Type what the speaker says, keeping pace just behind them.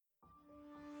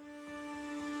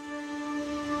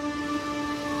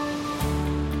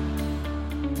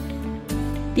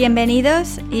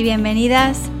Bienvenidos y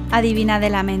bienvenidas a Divina de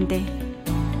la Mente.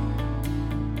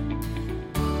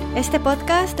 Este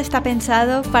podcast está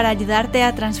pensado para ayudarte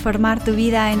a transformar tu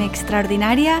vida en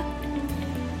extraordinaria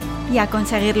y a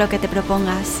conseguir lo que te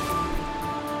propongas.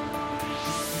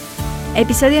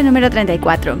 Episodio número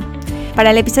 34.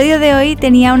 Para el episodio de hoy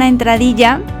tenía una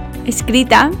entradilla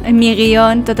escrita en mi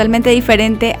guión totalmente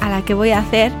diferente a la que voy a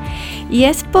hacer, y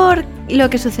es por lo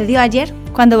que sucedió ayer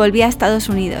cuando volví a Estados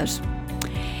Unidos.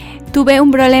 Tuve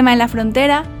un problema en la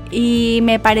frontera y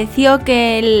me pareció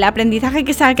que el aprendizaje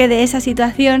que saqué de esa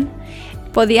situación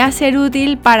podía ser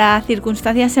útil para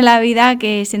circunstancias en la vida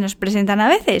que se nos presentan a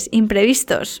veces,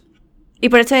 imprevistos. Y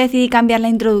por eso decidí cambiar la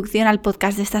introducción al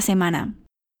podcast de esta semana.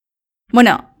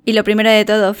 Bueno, y lo primero de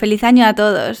todo, feliz año a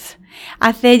todos.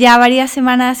 Hace ya varias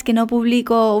semanas que no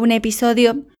publico un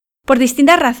episodio por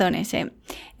distintas razones.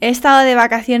 He estado de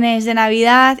vacaciones de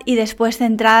Navidad y después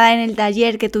centrada en el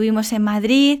taller que tuvimos en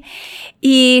Madrid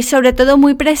y sobre todo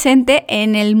muy presente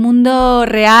en el mundo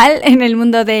real, en el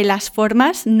mundo de las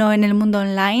formas, no en el mundo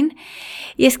online.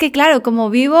 Y es que claro, como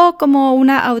vivo como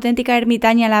una auténtica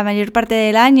ermitaña la mayor parte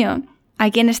del año,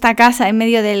 aquí en esta casa, en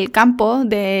medio del campo,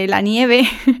 de la nieve,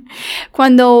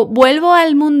 cuando vuelvo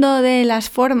al mundo de las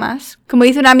formas, como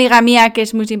dice una amiga mía que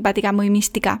es muy simpática, muy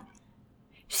mística,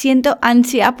 siento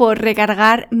ansia por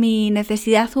recargar mi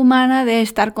necesidad humana de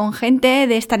estar con gente,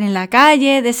 de estar en la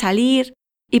calle, de salir.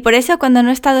 Y por eso cuando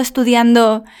no he estado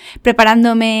estudiando,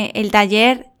 preparándome el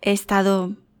taller, he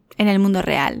estado en el mundo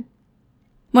real.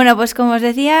 Bueno, pues como os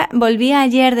decía, volví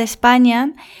ayer de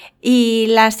España y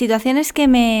las situaciones que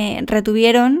me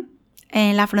retuvieron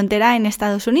en la frontera en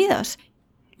Estados Unidos.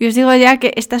 Y os digo ya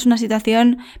que esta es una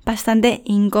situación bastante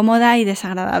incómoda y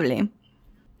desagradable.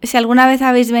 Si alguna vez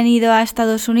habéis venido a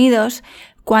Estados Unidos,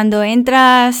 cuando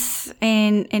entras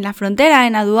en la frontera,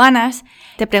 en aduanas,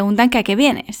 te preguntan que a qué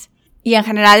vienes. Y en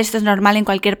general esto es normal en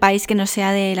cualquier país que no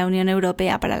sea de la Unión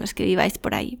Europea para los que viváis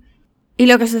por ahí. Y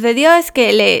lo que sucedió es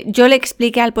que yo le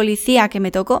expliqué al policía que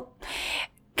me tocó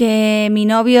que mi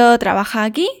novio trabaja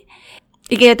aquí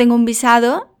y que yo tengo un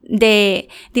visado de,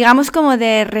 digamos, como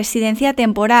de residencia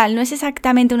temporal. No es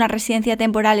exactamente una residencia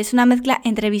temporal, es una mezcla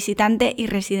entre visitante y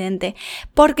residente,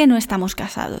 porque no estamos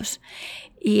casados.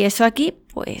 Y eso aquí,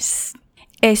 pues,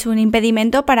 es un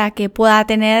impedimento para que pueda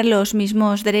tener los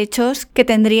mismos derechos que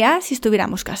tendría si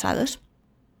estuviéramos casados.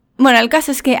 Bueno, el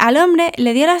caso es que al hombre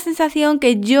le dio la sensación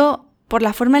que yo, por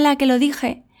la forma en la que lo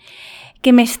dije,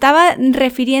 que me estaba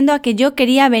refiriendo a que yo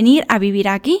quería venir a vivir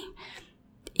aquí.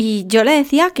 Y yo le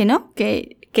decía que no,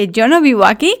 que yo no vivo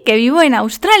aquí, que vivo en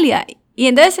Australia. Y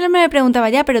entonces él me preguntaba,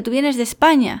 ya, pero tú vienes de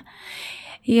España.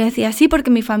 Y yo decía, sí,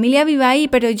 porque mi familia vive ahí,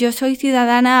 pero yo soy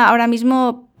ciudadana ahora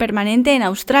mismo permanente en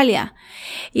Australia.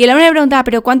 Y el hombre me preguntaba,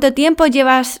 pero ¿cuánto tiempo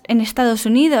llevas en Estados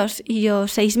Unidos? Y yo,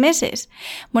 6 meses.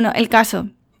 Bueno, el caso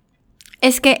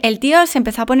es que el tío se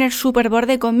empezó a poner súper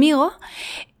borde conmigo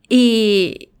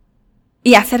y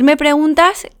hacerme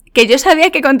preguntas que yo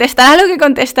sabía que contestara lo que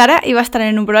contestara iba a estar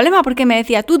en un problema, porque me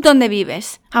decía, ¿tú dónde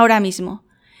vives ahora mismo?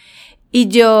 Y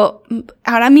yo,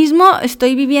 ahora mismo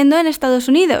estoy viviendo en Estados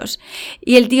Unidos.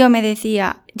 Y el tío me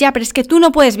decía, ya, pero es que tú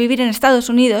no puedes vivir en Estados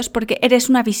Unidos porque eres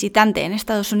una visitante en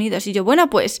Estados Unidos. Y yo, bueno,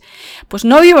 pues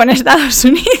no vivo en Estados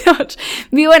Unidos,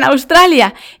 vivo en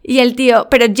Australia. Y el tío,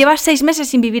 pero llevas 6 meses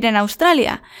sin vivir en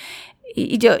Australia.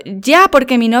 Y yo, ya,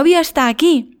 porque mi novio está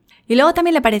aquí. Y luego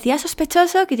también le parecía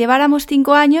sospechoso que lleváramos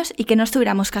 5 años y que no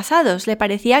estuviéramos casados. Le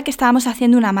parecía que estábamos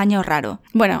haciendo un amaño raro.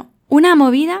 Bueno, una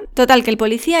movida. Total, que el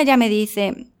policía ya me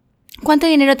dice, ¿cuánto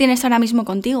dinero tienes ahora mismo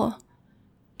contigo?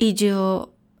 Y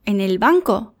yo, ¿en el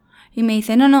banco? Y me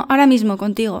dice, no, ahora mismo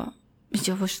contigo. Y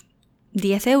yo, pues,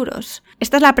 10 euros.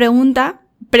 Esta es la pregunta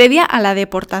previa a la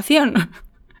deportación.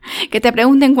 Que te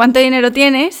pregunten cuánto dinero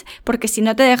tienes, porque si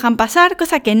no te dejan pasar,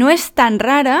 cosa que no es tan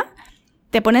rara,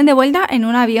 te ponen de vuelta en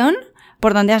un avión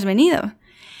por donde has venido.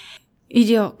 Y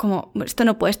yo, como, esto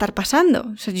no puede estar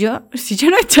pasando. O sea, si yo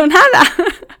no he hecho nada.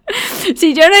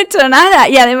 Si yo no he hecho nada.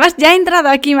 Y además ya he entrado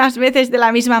aquí más veces de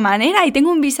la misma manera y tengo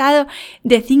un visado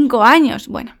de 5 años.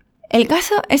 Bueno, el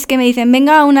caso es que me dicen,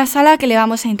 venga a una sala que le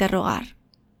vamos a interrogar.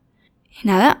 Y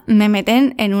nada, me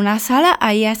meten en una sala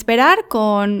ahí a esperar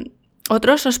con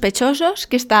otros sospechosos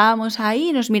que estábamos ahí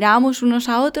y nos mirábamos unos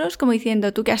a otros como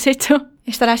diciendo, ¿tú qué has hecho?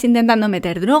 ¿Estarás intentando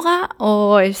meter droga?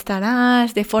 ¿O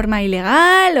estarás de forma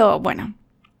ilegal? O bueno.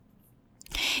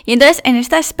 Y entonces, en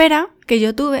esta espera que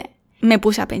yo tuve, me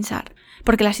puse a pensar.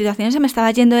 Porque la situación se me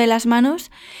estaba yendo de las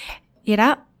manos y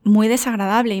era muy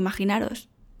desagradable, imaginaros.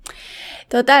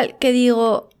 Total, que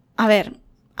digo, a ver,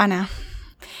 Ana,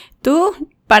 tú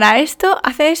para esto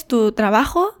haces tu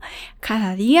trabajo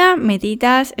cada día,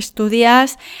 meditas,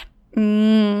 estudias,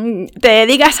 te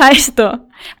dedicas a esto.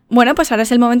 Bueno, pues ahora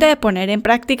es el momento de poner en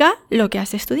práctica lo que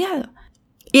has estudiado.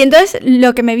 Y entonces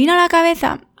lo que me vino a la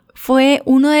cabeza fue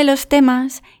uno de los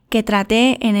temas que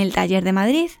traté en el taller de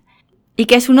Madrid y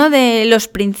que es uno de los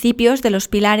principios, de los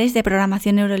pilares de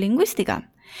programación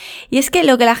neurolingüística. Y es que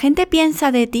lo que la gente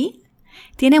piensa de ti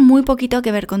tiene muy poquito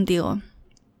que ver contigo.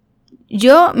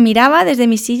 Yo miraba desde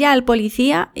mi silla al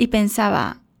policía y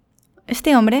pensaba,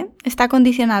 este hombre está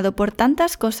condicionado por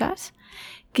tantas cosas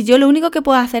que yo lo único que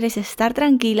puedo hacer es estar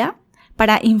tranquila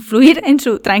para influir en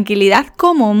su tranquilidad,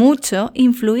 como mucho,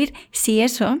 influir si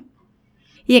eso,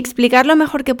 y explicar lo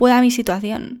mejor que pueda mi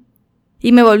situación.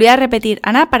 Y me volví a repetir,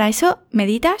 Ana, para eso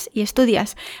meditas y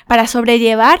estudias, para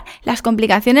sobrellevar las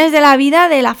complicaciones de la vida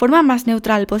de la forma más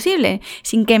neutral posible,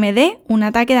 sin que me dé un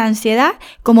ataque de ansiedad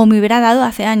como me hubiera dado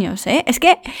hace años, ¿eh? Es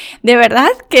que, de verdad,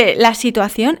 que la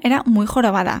situación era muy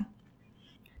jorobada.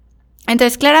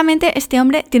 Entonces, claramente, este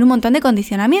hombre tiene un montón de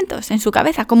condicionamientos en su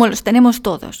cabeza, como los tenemos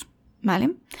todos, ¿vale?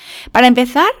 Para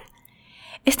empezar,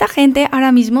 esta gente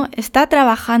ahora mismo está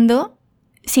trabajando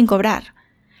sin cobrar.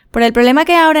 Por el problema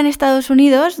que hay ahora en Estados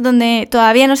Unidos, donde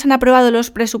todavía no se han aprobado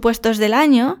los presupuestos del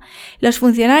año, los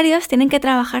funcionarios tienen que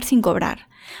trabajar sin cobrar.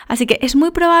 Así que es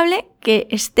muy probable que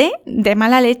esté de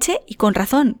mala leche y con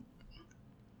razón.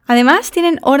 Además,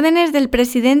 tienen órdenes del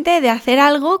presidente de hacer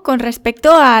algo con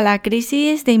respecto a la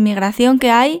crisis de inmigración que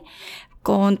hay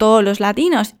con todos los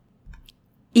latinos.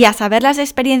 Y a saber las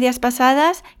experiencias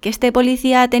pasadas que este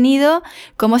policía ha tenido,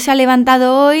 cómo se ha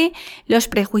levantado hoy, los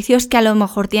prejuicios que a lo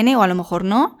mejor tiene o a lo mejor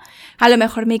no. A lo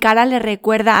mejor mi cara le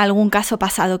recuerda a algún caso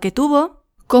pasado que tuvo.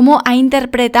 Cómo ha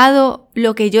interpretado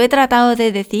lo que yo he tratado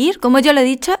de decir, cómo yo lo he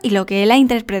dicho y lo que él ha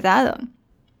interpretado.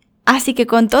 Así que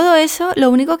con todo eso, lo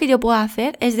único que yo puedo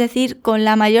hacer es decir con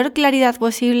la mayor claridad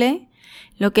posible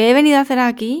lo que he venido a hacer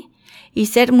aquí y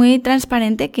ser muy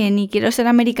transparente que ni quiero ser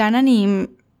americana ni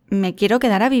me quiero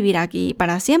quedar a vivir aquí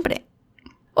para siempre.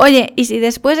 Oye, y si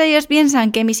después ellos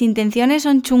piensan que mis intenciones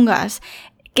son chungas,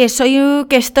 que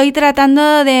estoy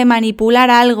tratando de manipular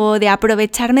algo, de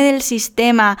aprovecharme del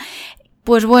sistema,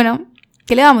 pues bueno,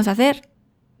 ¿qué le vamos a hacer?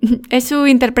 Es su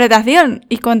interpretación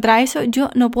y contra eso yo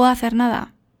no puedo hacer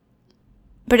nada.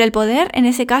 Pero el poder en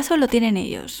ese caso lo tienen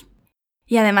ellos.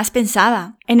 Y además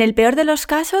pensaba, en el peor de los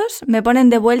casos me ponen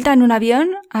de vuelta en un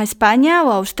avión a España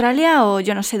o a Australia o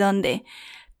yo no sé dónde.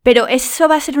 Pero eso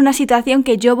va a ser una situación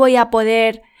que yo voy a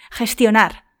poder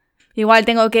gestionar. Igual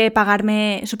tengo que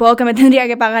pagarme, supongo que me tendría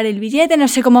que pagar el billete, no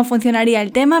sé cómo funcionaría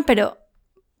el tema, pero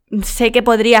sé que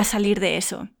podría salir de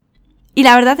eso. Y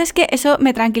la verdad es que eso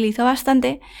me tranquilizó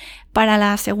bastante para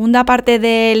la segunda parte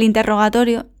del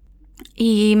interrogatorio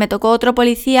y me tocó otro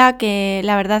policía que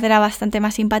la verdad era bastante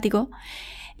más simpático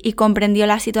y comprendió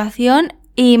la situación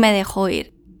y me dejó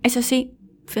ir. Eso sí,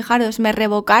 fijaros, me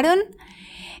revocaron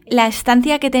la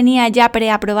estancia que tenía ya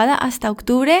preaprobada hasta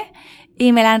octubre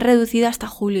y me la han reducido hasta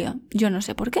julio. Yo no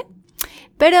sé por qué,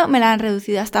 pero me la han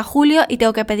reducido hasta julio y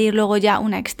tengo que pedir luego ya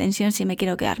una extensión si me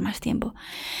quiero quedar más tiempo.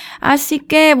 Así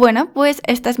que bueno, pues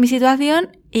esta es mi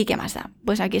situación y ¿qué más da?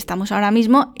 Pues aquí estamos ahora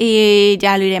mismo y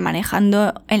ya lo iré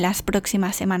manejando en las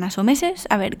próximas semanas o meses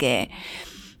a ver qué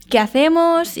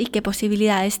hacemos y qué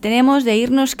posibilidades tenemos de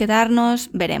irnos, quedarnos,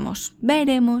 veremos.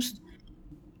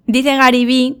 Dice Gary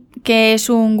Vee, que es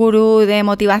un gurú de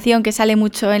motivación que sale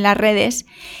mucho en las redes,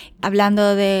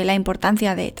 hablando de la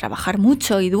importancia de trabajar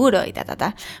mucho y duro y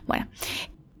Bueno,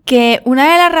 que una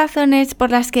de las razones por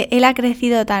las que él ha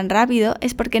crecido tan rápido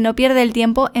es porque no pierde el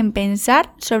tiempo en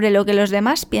pensar sobre lo que los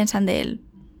demás piensan de él.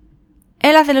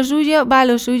 Él hace lo suyo, va a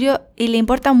lo suyo y le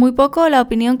importa muy poco la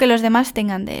opinión que los demás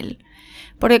tengan de él.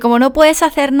 Porque como no puedes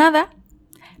hacer nada,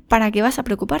 ¿para qué vas a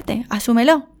preocuparte?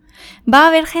 Asúmelo. Va a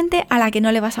haber gente a la que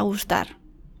no le vas a gustar.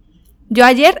 Yo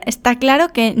ayer está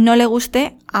claro que no le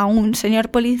gusté a un señor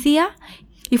policía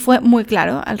y fue muy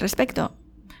claro al respecto.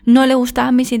 No le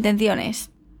gustaban mis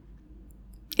intenciones.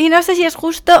 Y no sé si es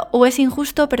justo o es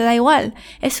injusto, pero da igual.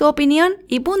 Es su opinión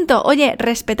y punto. Oye,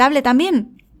 respetable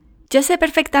también. Yo sé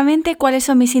perfectamente cuáles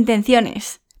son mis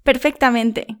intenciones.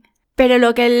 Perfectamente. Pero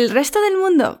lo que el resto del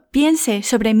mundo piense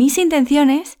sobre mis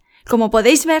intenciones, como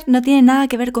podéis ver, no tiene nada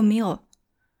que ver conmigo.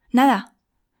 Nada.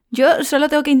 Yo solo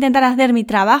tengo que intentar hacer mi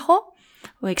trabajo,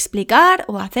 o explicar,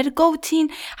 o hacer coaching,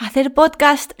 hacer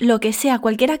podcast, lo que sea,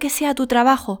 cualquiera que sea tu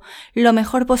trabajo, lo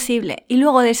mejor posible. Y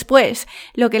luego después,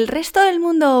 lo que el resto del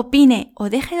mundo opine o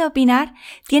deje de opinar,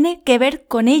 tiene que ver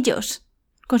con ellos,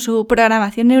 con su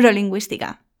programación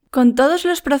neurolingüística, con todos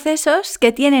los procesos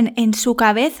que tienen en su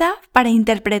cabeza para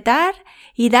interpretar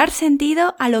y dar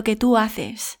sentido a lo que tú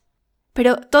haces.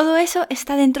 Pero todo eso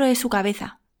está dentro de su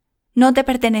cabeza. No te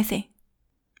pertenece.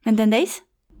 ¿Me entendéis?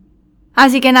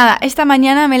 Así que nada, esta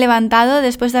mañana me he levantado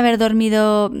después de haber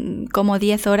dormido como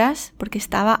 10 horas porque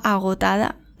estaba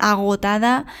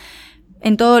agotada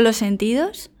en todos los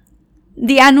sentidos.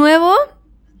 Día nuevo,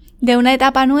 de una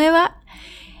etapa nueva,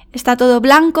 está todo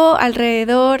blanco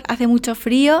alrededor, hace mucho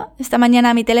frío. Esta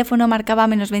mañana mi teléfono marcaba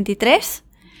 -23.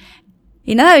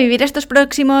 Y nada, vivir estos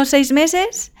próximos 6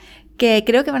 meses que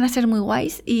creo que van a ser muy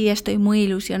guays y estoy muy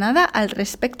ilusionada al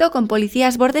respecto, con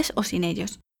policías bordes o sin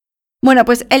ellos. Bueno,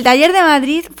 pues el taller de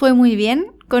Madrid fue muy bien,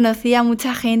 conocí a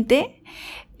mucha gente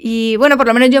y bueno, por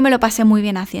lo menos yo me lo pasé muy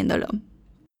bien haciéndolo.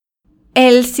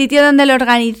 El sitio donde lo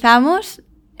organizamos,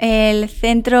 el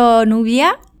Centro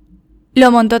Nubia, lo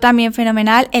montó también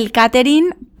fenomenal. El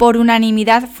catering, por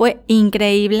unanimidad, fue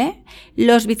increíble.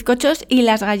 Los bizcochos y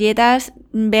las galletas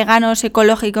veganos,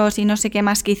 ecológicos y no sé qué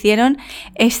más que hicieron,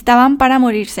 estaban para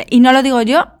morirse. Y no lo digo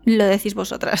yo, lo decís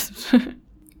vosotras.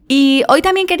 Y hoy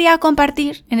también quería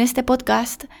compartir en este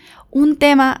podcast un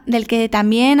tema del que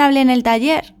también hablé en el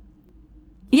taller.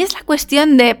 Y es la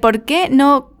cuestión de por qué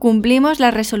no cumplimos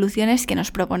las resoluciones que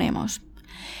nos proponemos.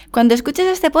 Cuando escuches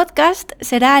este podcast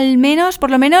será por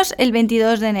lo menos el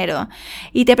 22 de enero.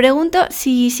 Y te pregunto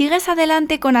si sigues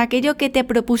adelante con aquello que te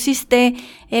propusiste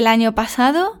el año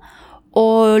pasado,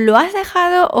 o lo has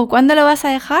dejado, o cuándo lo vas a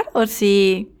dejar, o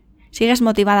si sigues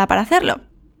motivada para hacerlo.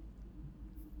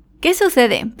 ¿Qué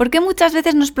sucede? ¿Por qué muchas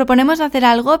veces nos proponemos hacer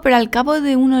algo, pero al cabo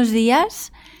de unos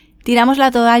días tiramos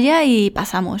la toalla y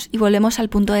pasamos y volvemos al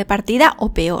punto de partida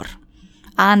o peor,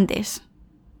 a antes?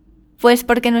 Pues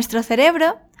porque nuestro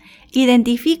cerebro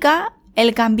identifica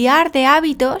el cambiar de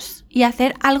hábitos y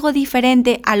hacer algo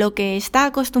diferente a lo que está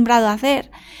acostumbrado a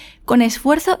hacer con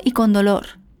esfuerzo y con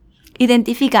dolor.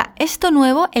 Identifica esto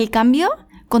nuevo, el cambio,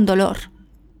 con dolor.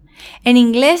 En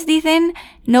inglés dicen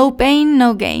no pain,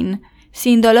 no gain.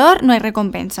 Sin dolor no hay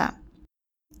recompensa.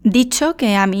 Dicho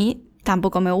que a mí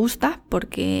tampoco me gusta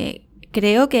porque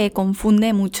creo que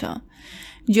confunde mucho.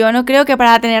 Yo no creo que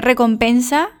para tener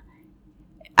recompensa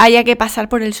haya que pasar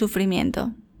por el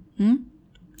sufrimiento.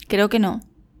 Creo que no.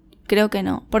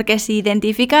 Porque si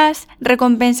identificas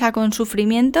recompensa con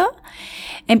sufrimiento,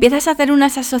 empiezas a hacer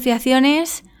unas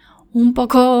asociaciones un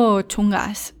poco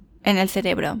chungas en el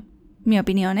cerebro. Mi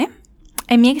opinión,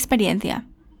 en mi experiencia.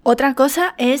 Otra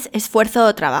cosa es esfuerzo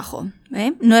o trabajo,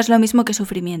 No es lo mismo que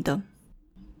sufrimiento.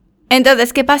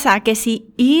 Entonces, ¿qué pasa? Que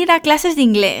si ir a clases de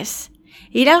inglés,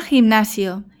 ir al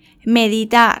gimnasio,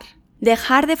 meditar,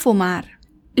 dejar de fumar,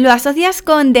 lo asocias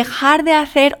con dejar de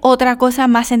hacer otra cosa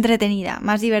más entretenida,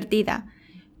 más divertida,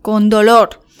 con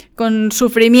dolor, con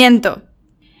sufrimiento,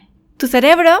 tu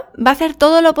cerebro va a hacer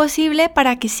todo lo posible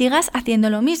para que sigas haciendo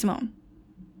lo mismo.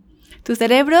 Tu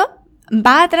cerebro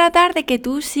va a tratar de que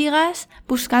tú sigas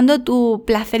buscando tu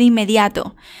placer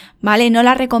inmediato, ¿vale? No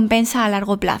la recompensa a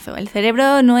largo plazo. El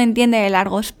cerebro no entiende de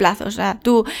largos plazos. O sea,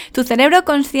 tu cerebro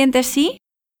consciente sí,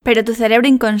 pero tu cerebro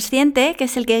inconsciente, que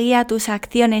es el que guía tus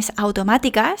acciones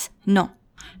automáticas,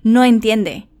 no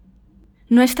entiende.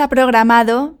 No está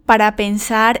programado para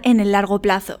pensar en el largo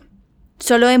plazo,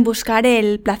 solo en buscar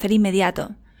el placer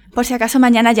inmediato, por si acaso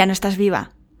mañana ya no estás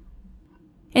viva.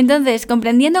 Entonces,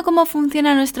 comprendiendo cómo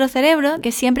funciona nuestro cerebro,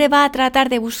 que siempre va a tratar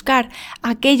de buscar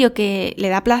aquello que le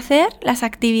da placer, las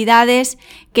actividades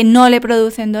que no le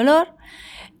producen dolor,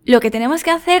 lo que tenemos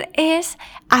que hacer es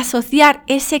asociar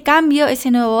ese cambio, ese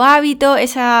nuevo hábito,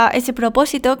 ese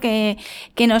propósito que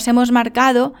nos hemos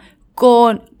marcado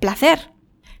con placer,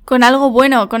 con algo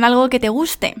bueno, con algo que te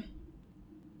guste.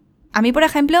 A mí, por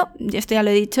ejemplo, esto ya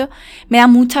lo he dicho, me da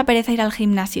mucha pereza ir al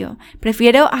gimnasio.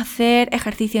 Prefiero hacer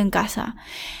ejercicio en casa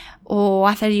o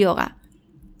hacer yoga.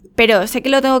 Pero sé que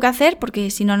lo tengo que hacer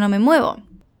porque si no, no me muevo.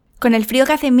 Con el frío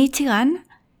que hace en Michigan,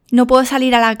 no puedo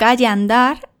salir a la calle a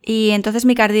andar y entonces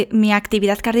mi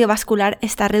actividad cardiovascular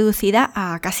está reducida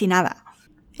a casi nada.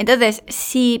 Entonces,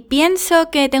 si pienso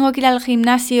que tengo que ir al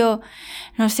gimnasio,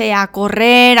 no sé, a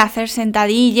correr, a hacer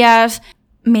sentadillas,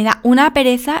 me da una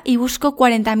pereza y busco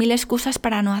 40.000 excusas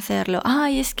para no hacerlo.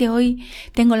 Ay, es que hoy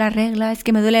tengo la regla, es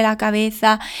que me duele la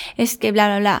cabeza, es que bla,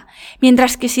 bla, bla.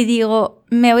 Mientras que si digo,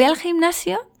 me voy al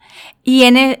gimnasio y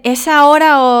en esa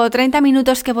hora o 30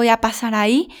 minutos que voy a pasar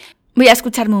ahí, voy a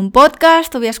escucharme un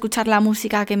podcast, o voy a escuchar la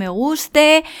música que me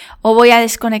guste, o voy a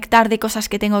desconectar de cosas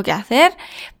que tengo que hacer,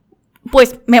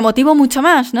 pues me motivo mucho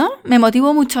más, ¿no? Me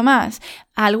motivo mucho más.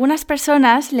 A algunas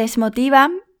personas les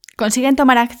motiva, consiguen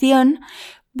tomar acción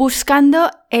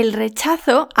buscando el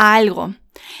rechazo a algo.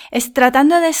 Es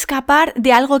tratando de escapar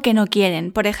de algo que no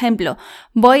quieren. Por ejemplo,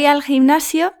 voy al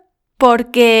gimnasio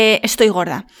porque estoy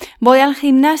gorda. Voy al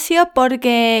gimnasio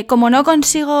porque como no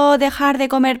consigo dejar de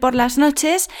comer por las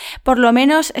noches, por lo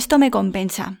menos esto me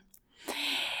compensa.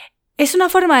 Es una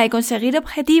forma de conseguir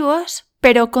objetivos,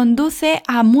 pero conduce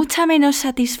a mucha menos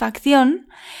satisfacción.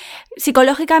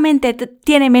 Psicológicamente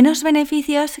tiene menos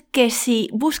beneficios que si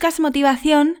buscas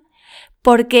motivación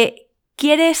porque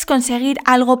quieres conseguir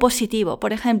algo positivo.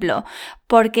 Por ejemplo,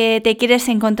 porque te quieres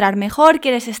encontrar mejor,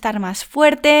 quieres estar más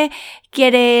fuerte,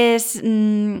 quieres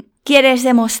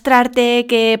demostrarte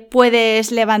que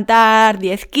puedes levantar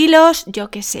 10 kilos,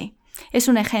 yo qué sé. Es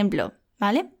un ejemplo,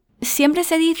 ¿vale? Siempre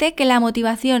se dice que la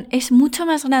motivación es mucho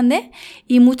más grande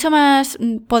y mucho más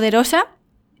poderosa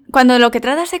cuando lo que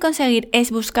tratas de conseguir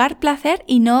es buscar placer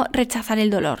y no rechazar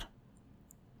el dolor.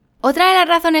 Otra de las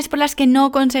razones por las que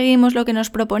no conseguimos lo que nos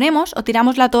proponemos o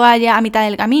tiramos la toalla a mitad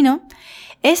del camino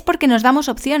es porque nos damos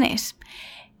opciones.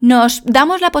 Nos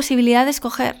damos la posibilidad de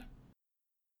escoger.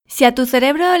 Si a tu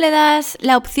cerebro le das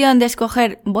la opción de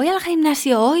escoger ¿voy al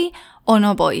gimnasio hoy o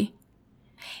no voy?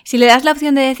 Si le das la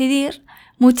opción de decidir,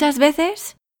 muchas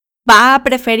veces va a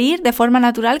preferir de forma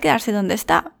natural quedarse donde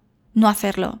está, no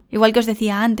hacerlo, igual que os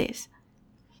decía antes.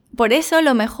 Por eso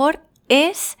lo mejor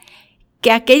es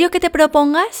que aquello que te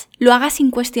propongas lo hagas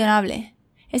incuestionable.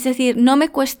 Es decir, no me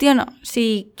cuestiono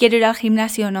si quiero ir al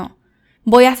gimnasio o no.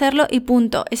 Voy a hacerlo y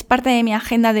punto. Es parte de mi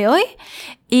agenda de hoy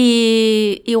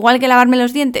y igual que lavarme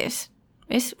los dientes.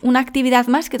 Es una actividad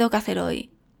más que tengo que hacer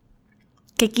hoy.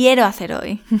 Que quiero hacer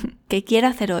hoy. Que quiero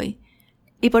hacer hoy.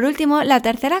 Y por último, la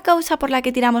tercera causa por la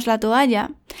que tiramos la toalla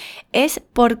es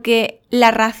porque la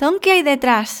razón que hay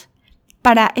detrás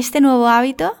para este nuevo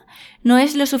hábito no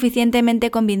es lo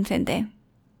suficientemente convincente.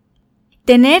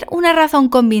 Tener una razón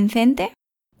convincente,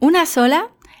 una sola,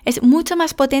 es mucho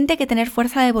más potente que tener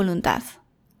fuerza de voluntad.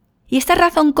 Y esta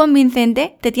razón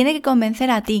convincente te tiene que convencer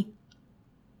a ti.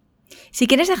 Si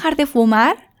quieres dejar de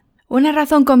fumar, una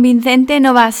razón convincente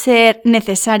no va a ser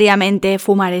necesariamente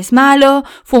fumar es malo,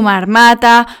 fumar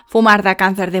mata, fumar da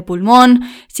cáncer de pulmón,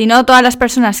 sino todas las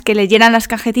personas que leyeran las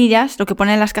cajetillas, lo que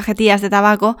ponen las cajetillas de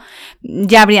tabaco,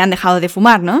 ya habrían dejado de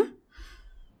fumar, ¿no?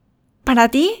 Para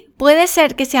ti puede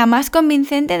ser que sea más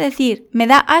convincente decir, me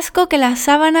da asco que las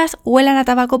sábanas huelan a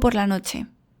tabaco por la noche,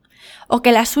 o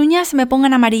que las uñas me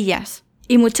pongan amarillas.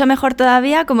 Y mucho mejor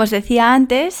todavía, como os decía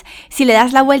antes, si le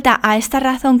das la vuelta a esta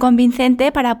razón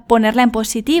convincente para ponerla en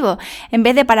positivo, en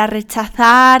vez de para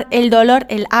rechazar el dolor,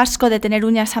 el asco de tener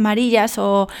uñas amarillas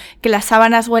o que las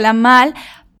sábanas huelan mal,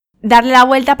 darle la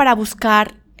vuelta para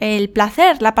buscar el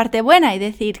placer, la parte buena y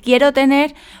decir, quiero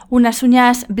tener unas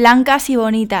uñas blancas y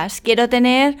bonitas, quiero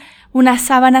tener unas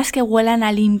sábanas que huelan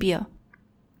a limpio.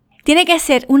 Tiene que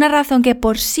ser una razón que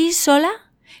por sí sola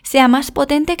sea más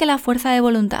potente que la fuerza de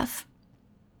voluntad.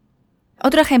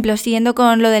 Otro ejemplo, siguiendo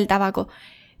con lo del tabaco.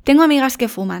 Tengo amigas que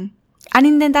fuman. Han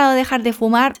intentado dejar de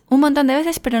fumar un montón de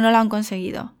veces, pero no lo han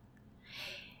conseguido.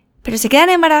 Pero se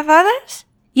quedan embarazadas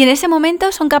y en ese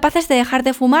momento son capaces de dejar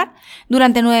de fumar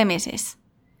durante 9 meses.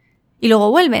 Y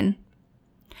luego vuelven.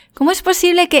 ¿Cómo es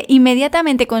posible que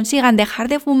inmediatamente consigan dejar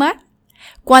de fumar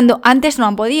cuando antes no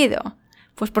han podido?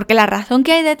 Pues porque la razón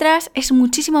que hay detrás es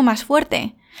muchísimo más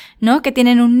fuerte, ¿no? Que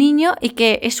tienen un niño y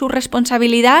que es su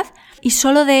responsabilidad y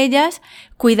solo de ellas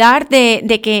cuidar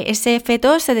de que ese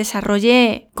feto se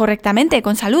desarrolle correctamente,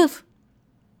 con salud.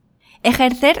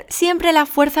 Ejercer siempre la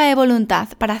fuerza de voluntad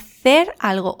para hacer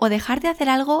algo o dejar de hacer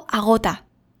algo agota.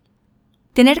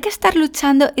 Tener que estar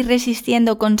luchando y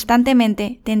resistiendo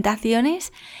constantemente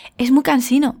tentaciones es muy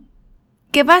cansino.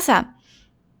 ¿Qué pasa?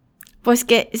 Pues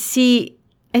que si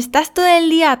estás todo el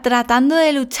día tratando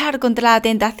de luchar contra la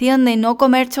tentación de no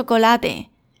comer chocolate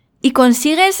y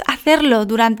consigues hacerlo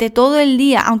durante todo el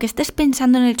día, aunque estés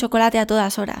pensando en el chocolate a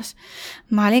todas horas,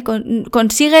 ¿vale?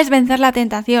 Consigues vencer la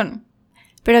tentación.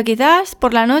 Pero quizás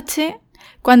por la noche,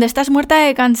 cuando estás muerta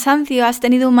de cansancio, has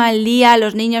tenido un mal día,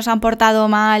 los niños han portado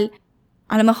mal,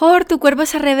 a lo mejor tu cuerpo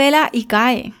se rebela y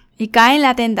cae en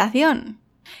la tentación.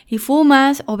 Y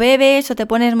fumas, o bebes, o te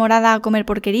pones morada a comer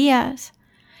porquerías.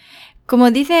 Como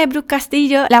dice Brooke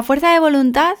Castillo, la fuerza de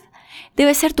voluntad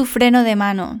debe ser tu freno de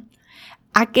mano.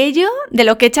 Aquello de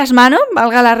lo que echas mano,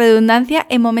 valga la redundancia,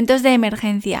 en momentos de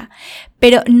emergencia.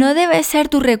 Pero no debe ser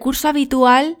tu recurso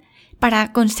habitual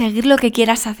para conseguir lo que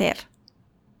quieras hacer.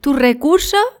 Tu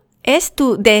recurso es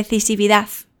tu decisividad.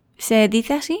 ¿Se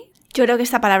dice así? Yo creo que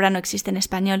esta palabra no existe en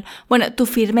español. Bueno, tu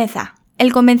firmeza.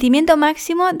 El convencimiento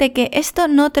máximo de que esto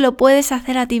no te lo puedes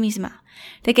hacer a ti misma.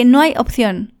 De que no hay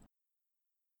opción.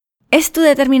 Es tu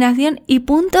determinación y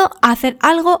punto a hacer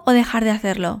algo o dejar de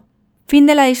hacerlo. Fin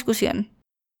de la discusión.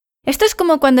 Esto es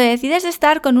como cuando decides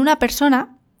estar con una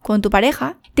persona, con tu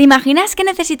pareja. ¿Te imaginas que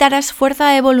necesitarás fuerza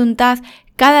de voluntad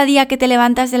cada día que te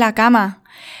levantas de la cama?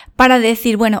 Para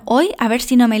decir, bueno, hoy a ver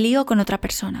si no me lío con otra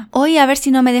persona. Hoy a ver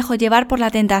si no me dejo llevar por la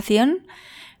tentación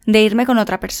de irme con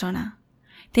otra persona.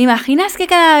 ¿Te imaginas que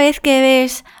cada vez que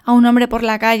ves a un hombre por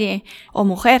la calle o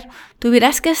mujer,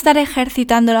 tuvieras que estar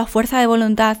ejercitando la fuerza de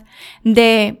voluntad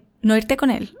de no irte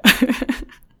con él?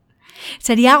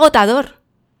 Sería agotador.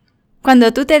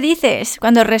 Cuando tú te dices,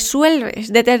 cuando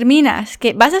resuelves, determinas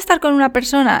que vas a estar con una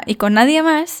persona y con nadie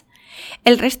más,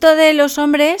 el resto de los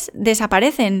hombres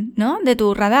desaparecen, ¿no? De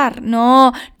tu radar.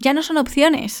 No, ya no son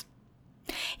opciones.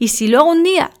 Y si luego un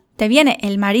día te viene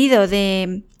el marido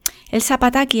de el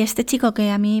Zapataki, este chico que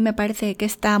a mí me parece que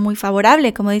está muy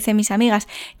favorable, como dicen mis amigas,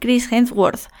 Chris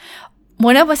Hemsworth,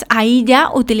 bueno, pues ahí ya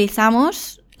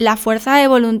utilizamos la fuerza de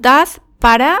voluntad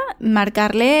para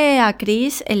marcarle a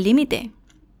Chris el límite.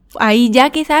 Ahí ya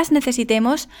quizás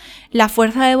necesitemos la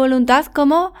fuerza de voluntad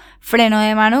como freno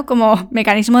de mano, como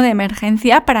mecanismo de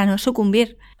emergencia para no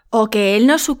sucumbir. O que él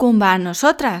no sucumba a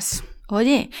nosotras.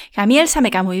 Oye, que a mí Elsa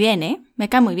me cae muy bien, ¿eh? Me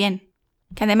cae muy bien.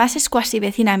 Que además es cuasi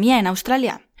vecina mía en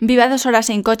Australia. Vive a 2 horas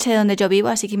en coche de donde yo vivo,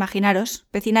 así que imaginaros,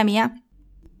 vecina mía.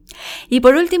 Y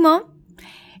por último,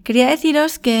 quería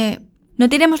deciros que no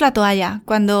tiremos la toalla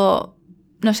cuando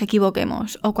nos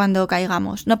equivoquemos o cuando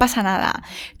caigamos. No pasa nada.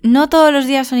 No todos los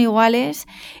días son iguales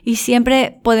y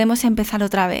siempre podemos empezar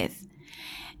otra vez.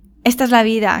 Esta es la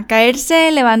vida.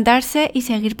 Caerse, levantarse y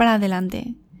seguir para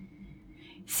adelante.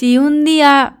 Si un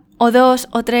día o 2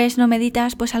 o 3 no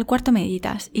meditas, pues al cuarto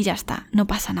meditas y ya está. No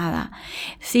pasa nada.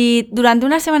 Si durante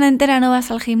una semana entera no vas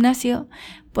al gimnasio,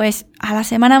 pues a la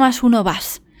semana más 1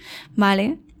 vas.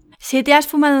 ¿Vale? Si te has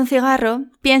fumado un cigarro,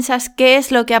 piensas qué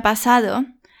es lo que ha pasado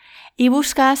y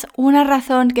buscas una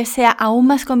razón que sea aún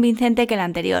más convincente que la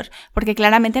anterior, porque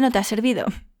claramente no te ha servido.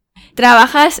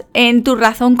 Trabajas en tu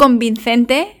razón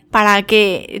convincente para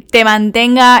que te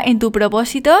mantenga en tu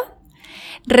propósito,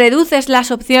 reduces las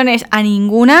opciones a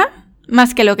ninguna,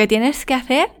 más que lo que tienes que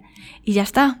hacer, y ya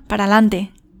está, para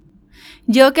adelante.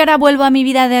 Yo que ahora vuelvo a mi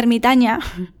vida de ermitaña,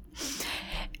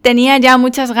 tenía ya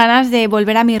muchas ganas de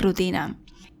volver a mi rutina.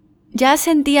 Ya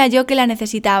sentía yo que la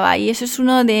necesitaba y eso es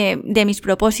uno de mis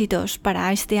propósitos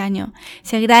para este año,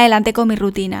 seguir adelante con mis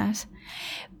rutinas.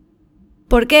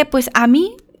 ¿Por qué? Pues a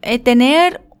mí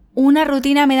tener una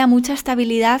rutina me da mucha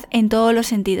estabilidad en todos los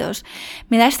sentidos.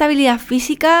 Me da estabilidad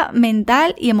física,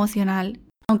 mental y emocional,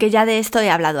 aunque ya de esto he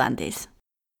hablado antes.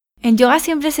 En yoga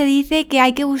siempre se dice que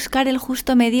hay que buscar el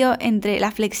justo medio entre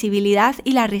la flexibilidad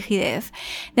y la rigidez.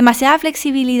 Demasiada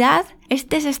flexibilidad es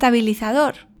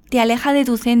desestabilizador. Te aleja de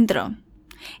tu centro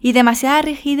y demasiada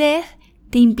rigidez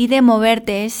te impide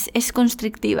moverte, es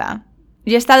constrictiva.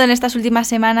 Yo he estado en estas últimas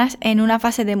semanas en una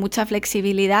fase de mucha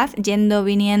flexibilidad, yendo,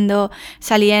 viniendo,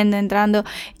 saliendo, entrando,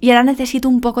 y ahora necesito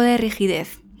un poco de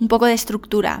rigidez, un poco de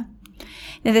estructura.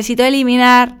 Necesito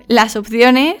eliminar las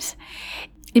opciones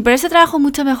y por eso trabajo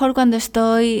mucho mejor cuando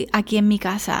estoy aquí en mi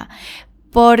casa.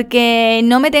 Porque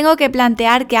no me tengo que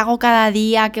plantear qué hago cada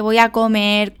día, qué voy a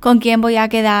comer, con quién voy a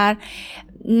quedar.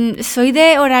 Soy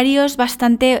de horarios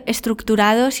bastante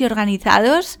estructurados y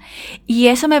organizados y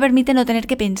eso me permite no tener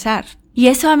que pensar. Y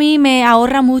eso a mí me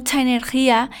ahorra mucha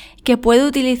energía que puedo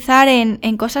utilizar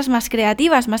en cosas más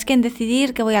creativas, más que en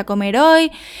decidir qué voy a comer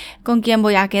hoy, con quién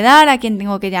voy a quedar, a quién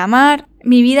tengo que llamar.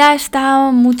 Mi vida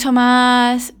está mucho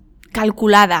más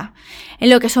calculada en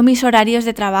lo que son mis horarios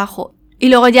de trabajo. Y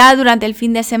luego ya durante el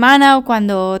fin de semana o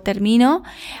cuando termino,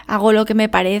 hago lo que me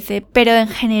parece. Pero en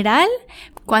general,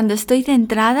 cuando estoy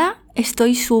centrada,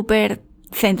 estoy súper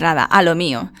centrada a lo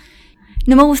mío.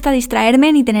 No me gusta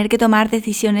distraerme ni tener que tomar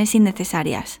decisiones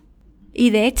innecesarias.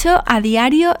 Y de hecho, a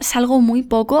diario salgo muy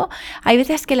poco. Hay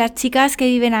veces que las chicas que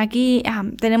viven aquí,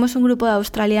 tenemos un grupo de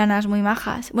australianas muy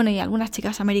majas, bueno, y algunas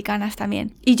chicas americanas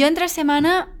también. Y yo entre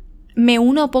semana me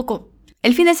uno poco.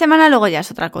 El fin de semana luego ya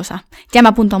es otra cosa. Ya me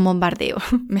apunto a un bombardeo,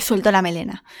 me suelto la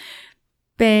melena.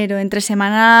 Pero entre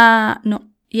semana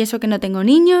no. Y eso que no tengo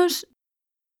niños.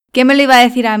 ¿Qué me lo iba a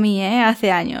decir a mí,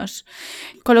 hace años?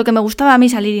 Con lo que me gustaba a mí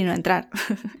salir y no entrar.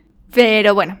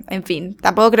 Pero bueno, en fin,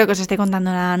 tampoco creo que os esté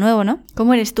contando nada nuevo, ¿no?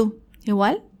 ¿Cómo eres tú?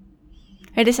 ¿Igual?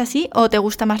 ¿Eres así o te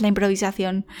gusta más la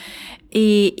improvisación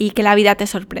y que la vida te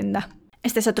sorprenda?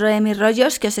 Este es otro de mis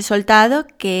rollos que os he soltado,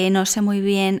 que no sé muy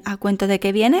bien a cuento de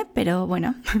qué viene, pero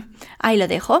bueno, ahí lo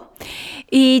dejo.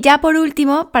 Y ya por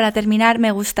último, para terminar,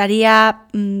 me gustaría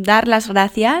dar las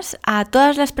gracias a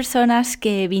todas las personas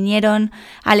que vinieron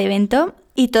al evento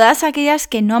y todas aquellas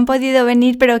que no han podido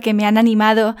venir, pero que me han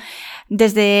animado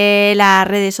desde las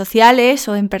redes sociales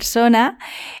o en persona.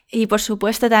 Y por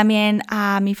supuesto también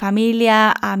a mi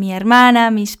familia, a mi hermana,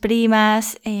 mis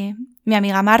primas, mi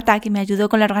amiga Marta, que me ayudó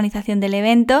con la organización del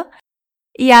evento,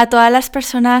 y a todas las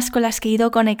personas con las que he ido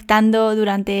conectando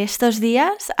durante estos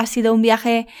días. Ha sido un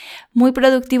viaje muy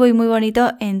productivo y muy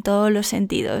bonito en todos los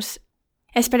sentidos.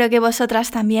 Espero que vosotras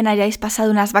también hayáis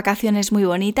pasado unas vacaciones muy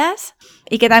bonitas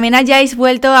y que también hayáis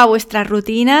vuelto a vuestra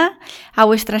rutina, a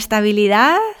vuestra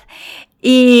estabilidad.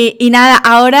 Y nada,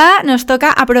 ahora nos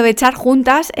toca aprovechar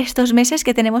juntas estos meses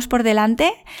que tenemos por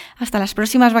delante, hasta las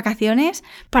próximas vacaciones,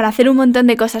 para hacer un montón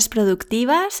de cosas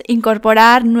productivas,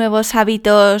 incorporar nuevos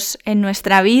hábitos en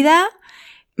nuestra vida,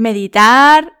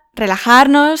 meditar,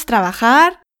 relajarnos,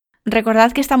 trabajar.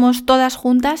 Recordad que estamos todas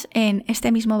juntas en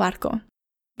este mismo barco.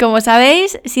 Como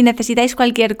sabéis, si necesitáis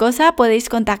cualquier cosa, podéis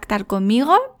contactar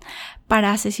conmigo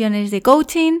para sesiones de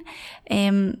coaching.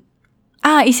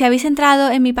 Y si habéis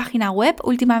entrado en mi página web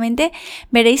últimamente,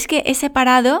 veréis que he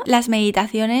separado las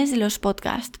meditaciones de los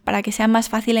podcasts para que sea más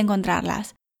fácil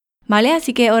encontrarlas, ¿vale?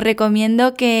 Así que os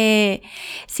recomiendo que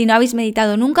si no habéis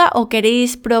meditado nunca o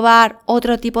queréis probar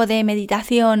otro tipo de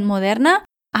meditación moderna,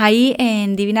 ahí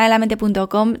en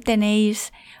divinadelamente.com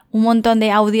tenéis un montón de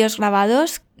audios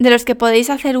grabados de los que podéis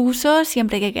hacer uso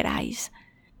siempre que queráis.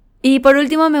 Y por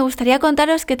último, me gustaría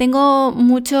contaros que tengo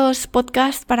muchos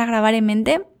podcasts para grabar en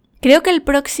mente. Creo que el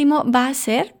próximo va a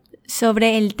ser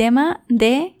sobre el tema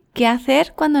de qué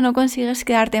hacer cuando no consigues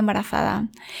quedarte embarazada.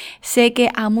 Sé que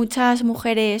a muchas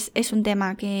mujeres es un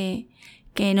tema que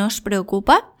nos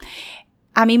preocupa.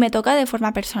 A mí me toca de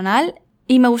forma personal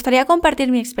y me gustaría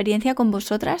compartir mi experiencia con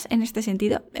vosotras en este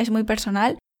sentido. Es muy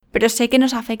personal, pero sé que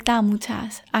nos afecta a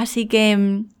muchas. Así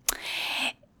que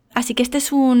este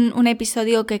es un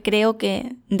episodio que creo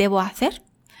que debo hacer.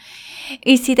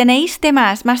 Y si tenéis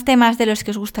más temas de los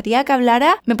que os gustaría que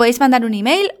hablara, me podéis mandar un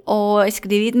email o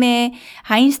escribidme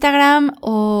a Instagram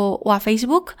o a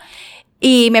Facebook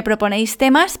y me proponéis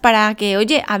temas para que,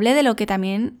 hable de lo que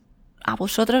también a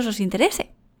vosotros os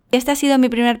interese. Este ha sido mi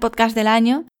primer podcast del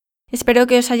año. Espero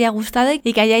que os haya gustado y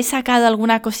que hayáis sacado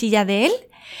alguna cosilla de él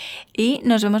y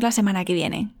nos vemos la semana que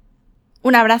viene.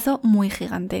 Un abrazo muy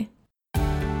gigante.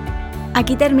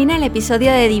 Aquí termina el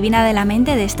episodio de Divina de la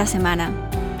Mente de esta semana.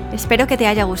 Espero que te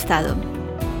haya gustado.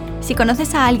 Si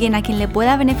conoces a alguien a quien le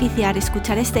pueda beneficiar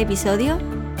escuchar este episodio,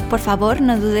 por favor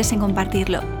no dudes en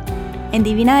compartirlo. En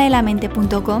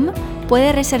divinadelamente.com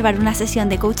puedes reservar una sesión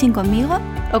de coaching conmigo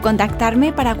o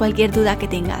contactarme para cualquier duda que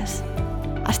tengas.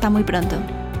 Hasta muy pronto.